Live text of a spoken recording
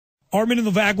Armin and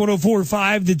Levac,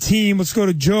 104.5 The Team. Let's go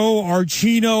to Joe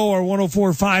Archino, our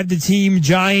 104.5 The Team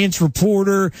Giants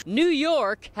reporter. New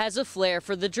York has a flair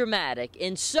for the dramatic,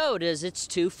 and so does its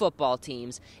two football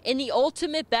teams. In the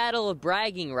ultimate battle of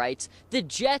bragging rights, the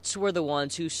Jets were the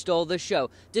ones who stole the show,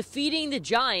 defeating the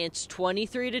Giants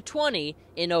 23-20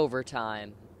 in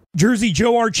overtime. Jersey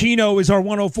Joe Archino is our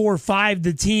 104.5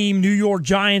 The Team New York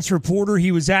Giants reporter. He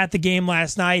was at the game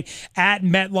last night at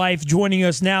MetLife, joining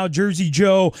us now. Jersey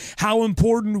Joe, how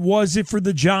important was it for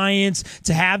the Giants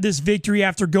to have this victory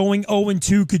after going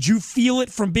 0-2? Could you feel it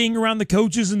from being around the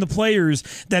coaches and the players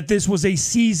that this was a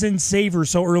season saver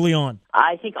so early on?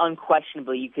 I think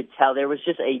unquestionably you could tell there was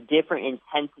just a different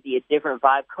intensity, a different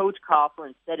vibe. Coach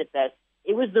Coughlin said it best.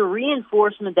 It was the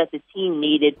reinforcement that the team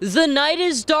needed. The night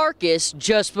is darkest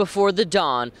just before the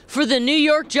dawn. For the New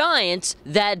York Giants,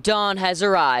 that dawn has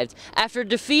arrived. After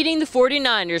defeating the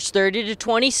 49ers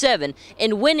 30-27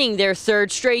 and winning their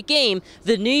third straight game,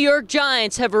 the New York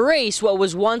Giants have erased what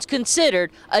was once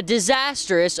considered a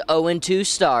disastrous 0-2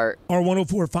 start. Our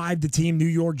 104.5 The Team New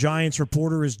York Giants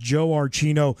reporter is Joe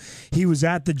Archino. He was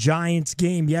at the Giants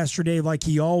game yesterday like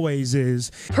he always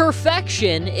is.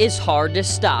 Perfection is hard to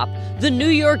stop. The New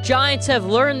York Giants have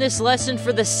learned this lesson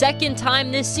for the second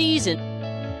time this season.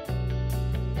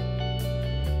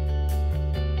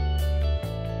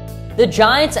 The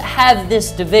Giants have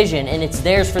this division and it's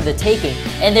theirs for the taking,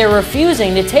 and they're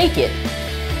refusing to take it.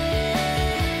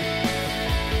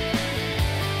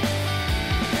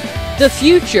 The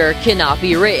future cannot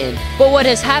be written, but what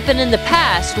has happened in the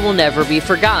past will never be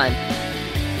forgotten.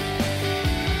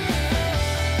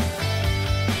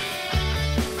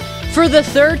 For the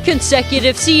third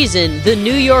consecutive season, the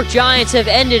New York Giants have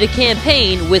ended a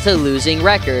campaign with a losing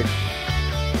record.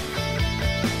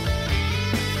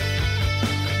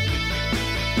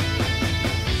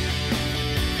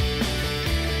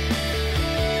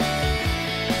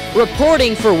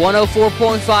 Reporting for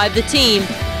 104.5 The Team,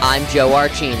 I'm Joe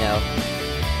Archino.